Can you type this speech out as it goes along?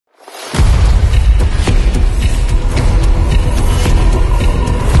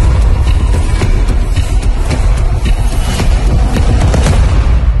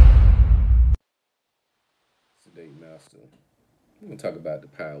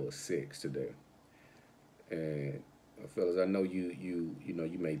power of sex today. And fellas, I know you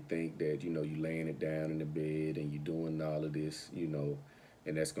may think that you laying it down in the bed and you doing all of this, and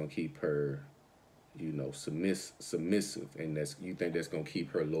that's gonna keep her, submissive, and that's you think that's gonna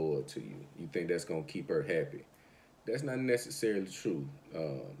keep her loyal to you. You think that's gonna keep her happy. That's not necessarily true.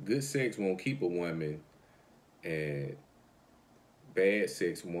 Good sex won't keep a woman, and bad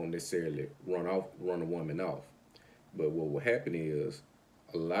sex won't necessarily run a woman off. But what will happen is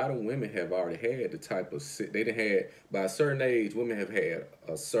a lot of women have already had the type of sex they done had by a certain age. Women have had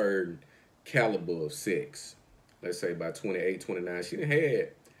a certain caliber of sex. Let's say by 28, 29, she done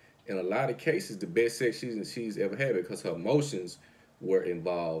had in a lot of cases the best sex she's ever had because her emotions were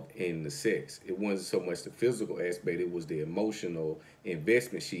involved in the sex. It wasn't so much the physical aspect, it was the emotional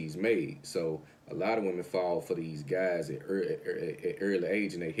investment she's made. So a lot of women fall for these guys at early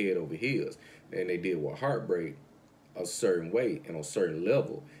age and they head over heels. And they deal with heartbreak a certain way and on a certain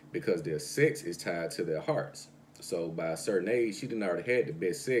level because their sex is tied to their hearts. So by a certain age, she done already had the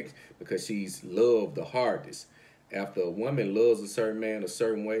best sex because she's loved the hardest. After a woman loves a certain man a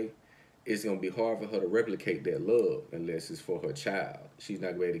certain way, it's gonna be hard for her to replicate that love unless it's for her child. She's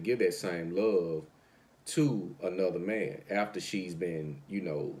not going to give that same love to another man after she's been,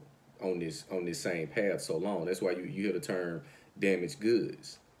 on this same path so long. That's why you hear the term damaged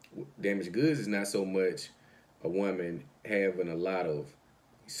goods. Damaged goods is not so much a woman having a lot of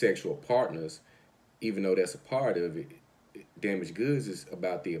sexual partners, even though that's a part of it. Damaged goods is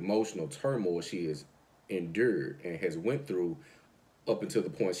about the emotional turmoil she has endured and has went through up until the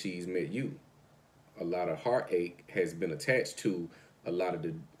point she's met you. A lot of heartache has been attached to a lot of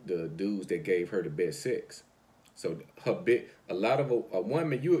the dudes that gave her the best sex. So a lot of a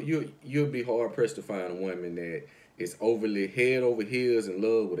woman, you'll be hard pressed to find a woman that is overly head over heels in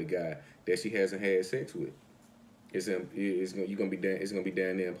love with a guy that she hasn't had sex with. It's gonna be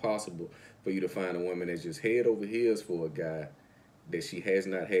damn near impossible for you to find a woman that's just head over heels for a guy that she has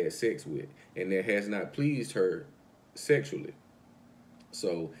not had sex with and that has not pleased her sexually.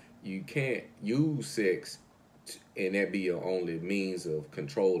 So you can't use sex and that be your only means of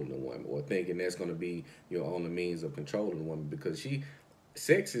controlling a woman or thinking that's going to be your only means of controlling a woman because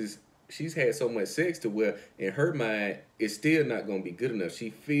sex is she's had so much sex to where in her mind it's still not going to be good enough.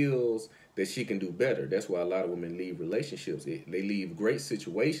 She feels that she can do better. That's why a lot of women leave relationships. They leave great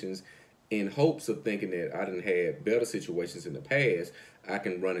situations in hopes of thinking that I didn't have better situations in the past. I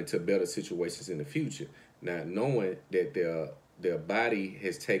can run into better situations in the future, not knowing that their body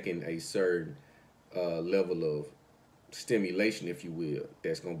has taken a certain level of stimulation, if you will,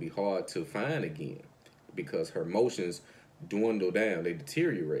 that's going to be hard to find again because her emotions dwindle down, they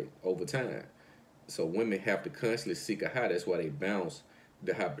deteriorate over time. So women have to constantly seek a high. That's why they bounce.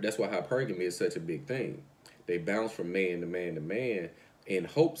 That's why hypergamy is such a big thing. They bounce from man to man to man in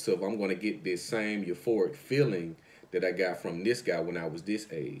hopes of I'm going to get this same euphoric feeling that I got from this guy when I was this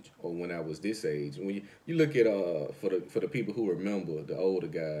age or when I was this age. When you look at for the people who remember the older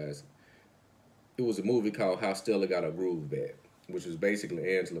guys, it was a movie called How Stella Got Her Groove Back, which was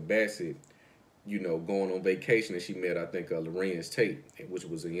basically Angela Bassett, going on vacation and she met I think Lorenz Tate, which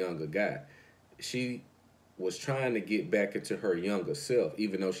was a younger guy. She was trying to get back into her younger self,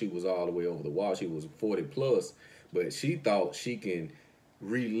 even though she was all the way over the wall. She was 40 plus, but she thought she can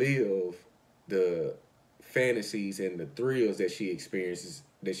relive the fantasies and the thrills that she experienced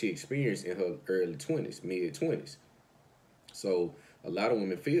in her early 20s, mid 20s. So a lot of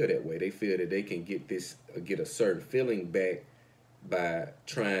women feel that way. They feel that they can get a certain feeling back by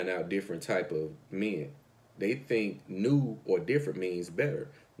trying out different type of men. They think new or different means better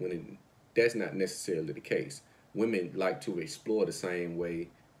when that's not necessarily the case. Women like to explore the same way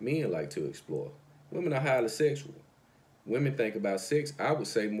men like to explore. Women are highly sexual. Women think about sex, I would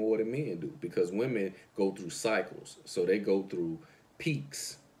say, more than men do because women go through cycles. So they go through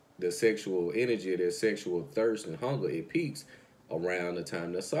peaks. The sexual energy, their sexual thirst and hunger, it peaks around the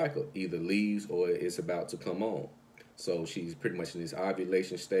time the cycle either leaves or it's about to come on. So she's pretty much in this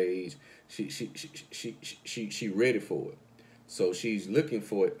ovulation stage. She ready for it. So she's looking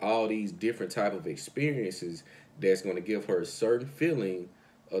for all these different type of experiences that's going to give her a certain feeling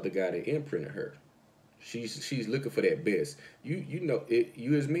of the guy that imprinted her. She's looking for that best.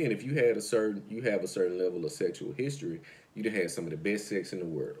 You as men, if you have a certain level of sexual history, you done had some of the best sex in the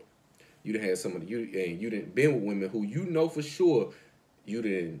world. You done had some of the you didn't been with women who for sure you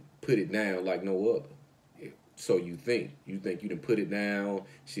didn't put it down like no other. So you didn't put it down.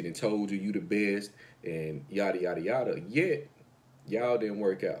 She done told you the best and yada yada yada. Yet y'all didn't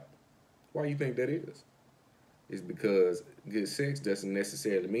work out. Why you think that is? It's because good sex doesn't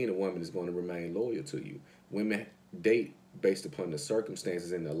necessarily mean a woman is going to remain loyal to you. Women date based upon the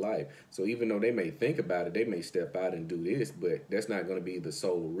circumstances in their life. So even though they may think about it, they may step out and do this, but that's not going to be the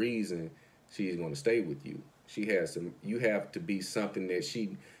sole reason she's going to stay with you. She has to. You have to be something that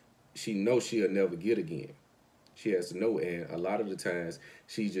she knows she'll never get again. She has to know, and a lot of the times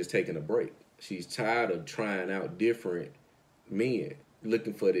she's just taking a break. She's tired of trying out different men,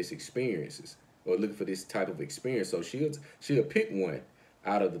 looking for this experiences or looking for this type of experience. So she'll pick one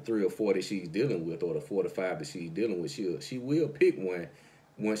out of the 3 or 4 that she's dealing with, or the 4 to 5 that she's dealing with. She will pick one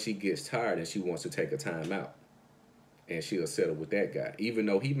once she gets tired and she wants to take a time out, and she'll settle with that guy. Even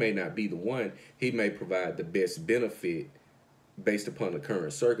though he may not be the one, he may provide the best benefit based upon the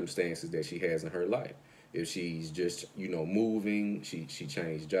current circumstances that she has in her life. If she's just, moving, she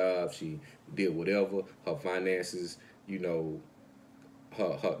changed jobs, she did whatever, her finances, the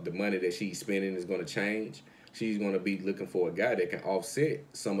money that she's spending is going to change. She's going to be looking for a guy that can offset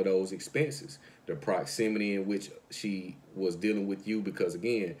some of those expenses. The proximity in which she was dealing with you, because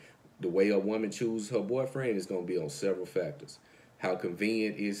again, the way a woman chooses her boyfriend is going to be on several factors. How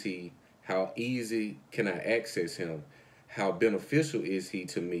convenient is he? How easy can I access him? How beneficial is he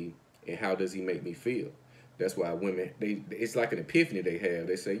to me? And how does he make me feel? That's why women, it's like an epiphany they have.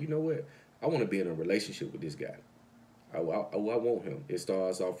 They say, you know what? I want to be in a relationship with this guy. I want him. It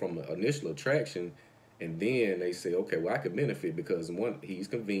starts off from an initial attraction, and then they say, okay, well, I could benefit because one, he's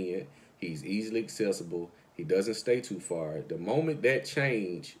convenient, he's easily accessible, he doesn't stay too far. The moment that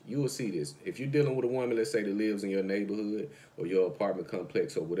change, you will see this. If you're dealing with a woman, let's say, that lives in your neighborhood or your apartment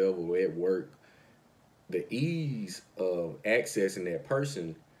complex or whatever, or at work, the ease of accessing that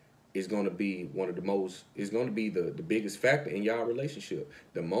person is going to be the biggest factor in y'all relationship.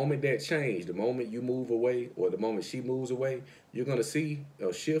 The moment that change, the moment you move away or the moment she moves away, you're going to see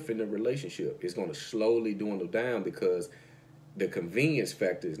a shift in the relationship. It's going to slowly dwindle down because the convenience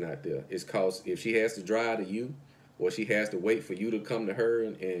factor is not there. It's cause if she has to drive to you or she has to wait for you to come to her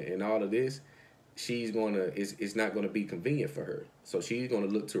and all of this, it's not gonna be convenient for her. So she's gonna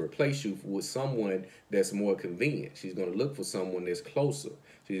look to replace you with someone that's more convenient. She's gonna look for someone that's closer.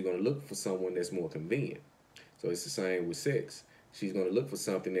 She's gonna look for someone that's more convenient. So it's the same with sex. She's gonna look for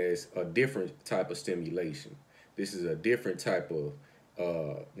something that's a different type of stimulation. This is a different type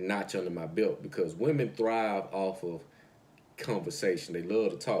of notch under my belt, because women thrive off of conversation. They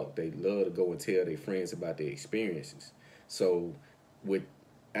love to talk. They love to go and tell their friends about their experiences. So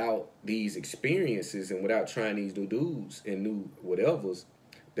without these experiences and without trying these new dudes and new whatevers,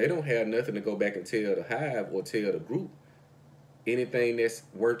 they don't have nothing to go back and tell the hive or tell the group anything that's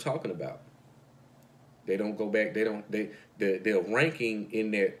worth talking about. They don't go back. They don't. Their ranking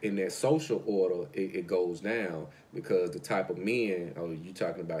in their social order, it goes down because the type of men. Oh, you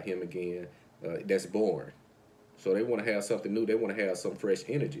talking about him again? That's boring. So they want to have something new. They want to have some fresh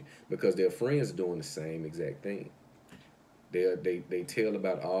energy because their friends are doing the same exact thing. They tell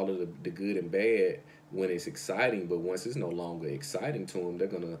about all of the good and bad when it's exciting, but once it's no longer exciting to them, they're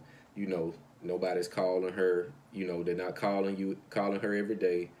gonna, nobody's calling her. They're not calling her every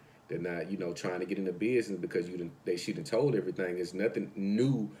day. They're not, trying to get into business because she done told everything. There's nothing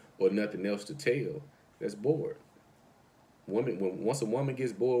new or nothing else to tell. That's bored. Once a woman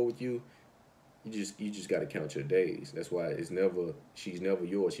gets bored with you, you just got to count your days. That's why she's never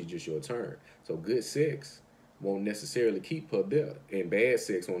yours. She's just your turn. So good sex won't necessarily keep her there, and bad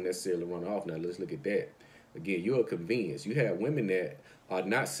sex won't necessarily run off. Now let's look at that. Again, you're a convenience. You have women that are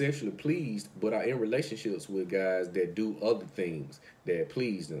not sexually pleased, but are in relationships with guys that do other things that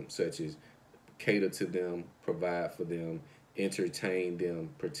please them, such as cater to them, provide for them, entertain them,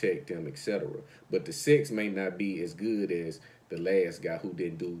 protect them, etc. But the sex may not be as good as the last guy who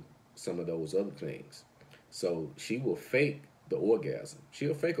didn't do some of those other things. So she will fake the orgasm.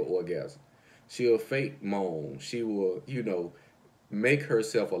 She'll fake an orgasm. She'll fake moan. She will, make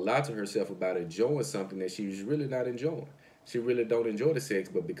herself or lie to herself about enjoying something that she's really not enjoying. She really don't enjoy the sex,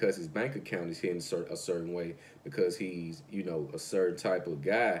 but because his bank account is hitting a certain way, because he's, a certain type of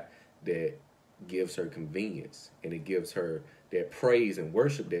guy that gives her convenience, and it gives her that praise and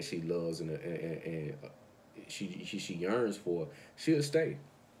worship that she loves and she yearns for, she'll stay.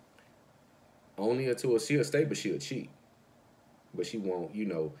 Only until she'll stay, but she'll cheat. But she won't,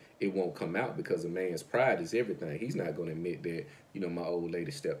 it won't come out because a man's pride is everything. He's not going to admit that, my old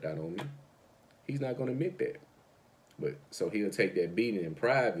lady stepped out on me. He's not going to admit that. But so he'll take that beating in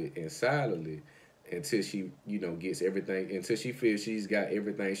private and silently until she, gets everything, until she feels she's got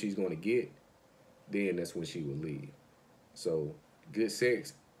everything she's going to get. Then that's when she will leave. So good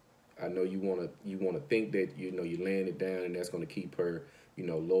sex, I know you wanna think that you're laying it down and that's gonna keep her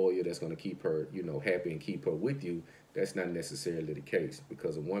loyal. That's gonna keep her happy and keep her with you. That's not necessarily the case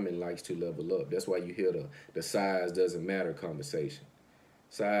because a woman likes to level up. That's why you hear the size doesn't matter conversation.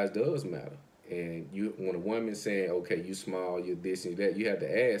 Size does matter. And you, when a woman's saying, okay, you small, you're this and that, you have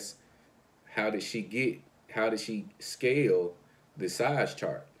to ask, how did she get, how did she scale the size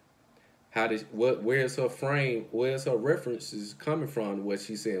chart? How did, where's her frame, where's her references coming from? What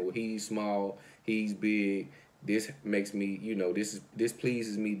she's saying, well, he's small, he's big, this makes me, this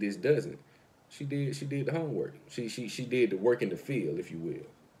pleases me, this doesn't. She did the homework. She did the work in the field, if you will.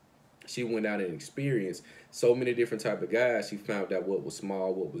 She went out and experienced so many different type of guys. She found out what was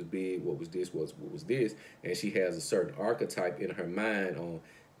small, what was big, what was this, what was this, and she has a certain archetype in her mind on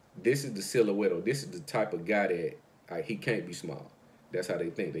this is the silhouette or this is the type of guy that he can't be small. That's how they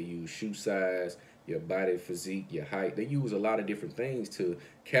think. They use shoe size, your body physique, your height. They use a lot of different things to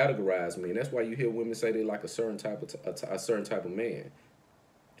categorize men. That's why you hear women say they like a certain type of a certain type of man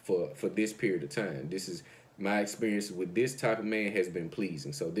for this period of time. This is my experience with this type of man has been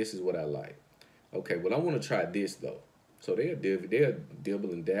pleasing. So this is what I like. Okay, well I want to try this though. So they'll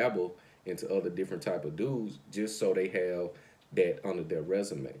dibble and dabble into other different type of dudes just so they have that under their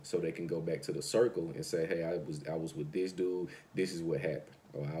resume, so they can go back to the circle and say, hey, I was with this dude, this is what happened,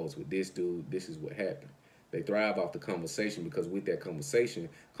 or I was with this dude, this is what happened. They thrive off the conversation because with that conversation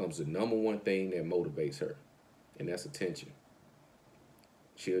comes the number one thing that motivates her, and that's attention.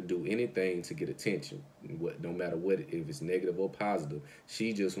 She'll do anything to get attention, no matter what, if it's negative or positive.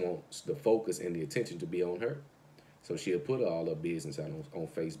 She just wants the focus and the attention to be on her. So she'll put all her business out on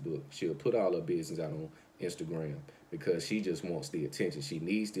Facebook. She'll put all her business out on Instagram because she just wants the attention. She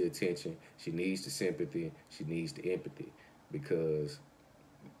needs the attention. She needs the sympathy. She needs the empathy because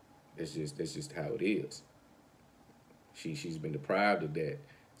that's just how it is. She's been deprived of that,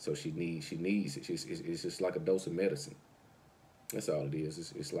 so she needs it. It's just like a dose of medicine. That's all it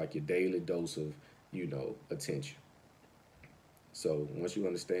is. It's like your daily dose of, attention. So once you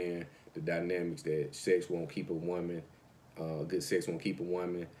understand the dynamics that sex won't keep a woman, good sex won't keep a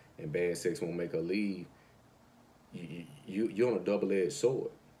woman, and bad sex won't make her leave, you're on a double-edged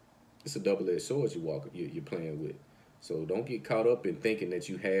sword. It's a double-edged sword you're playing with. So don't get caught up in thinking that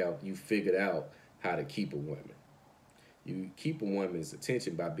you figured out how to keep a woman. You keep a woman's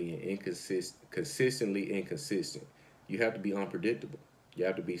attention by being consistently inconsistent. You have to be unpredictable. You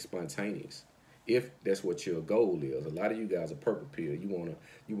have to be spontaneous. If that's what your goal is, a lot of you guys are purple pill. You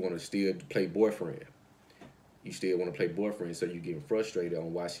wanna still play boyfriend. You still want to play boyfriend, so you're getting frustrated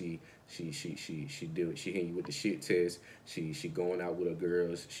on why she hitting you with the shit test. She going out with her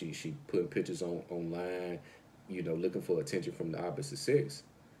girls. She putting pictures online. Looking for attention from the opposite sex.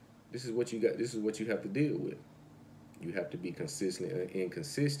 This is what you got. This is what you have to deal with. You have to be consistent and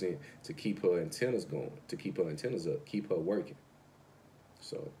inconsistent to keep her antennas going, to keep her antennas up, keep her working.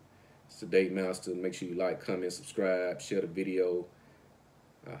 So it's the Date Master. Make sure you like, comment, subscribe, share the video.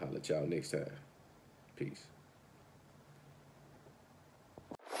 I'll holler at y'all next time. Peace.